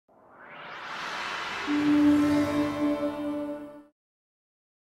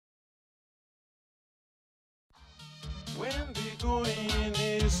When the going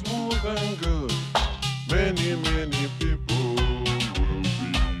is smooth and good, many, many people will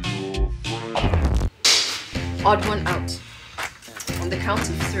be your friend. Odd one out. On the count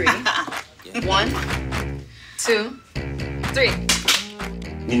of 3. 1, 2, 3.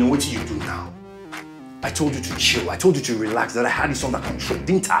 You know what you do now? I told you to chill. I told you to relax, that I had this under control,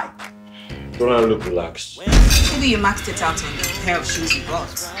 didn't I? Don't look relaxed. Maybe you maxed it out on the pair of shoes you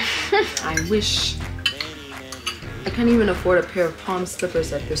bought. I wish. I can't even afford a pair of palm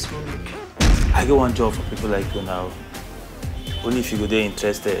slippers at this moment. I get one job for people like you now. Only if you go there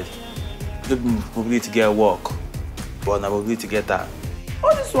interested. Look, probably to get work, but not probably to get that.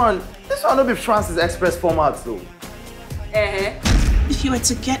 Oh, this one will be Francis Express format though. If you were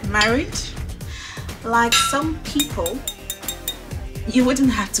to get married, like some people, you wouldn't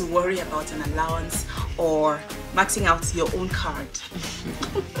have to worry about an allowance or maxing out your own card.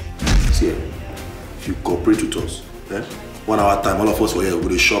 See, if you cooperate with us, 1 hour time, all of us were here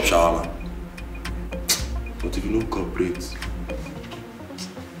with a shop shawarma. But if you don't cooperate,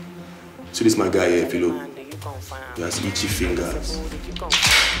 see this my guy here, Philo. He has itchy fingers.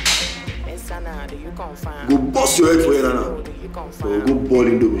 Go bust your head for here now. Or go ball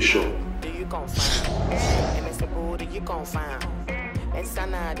into the shop.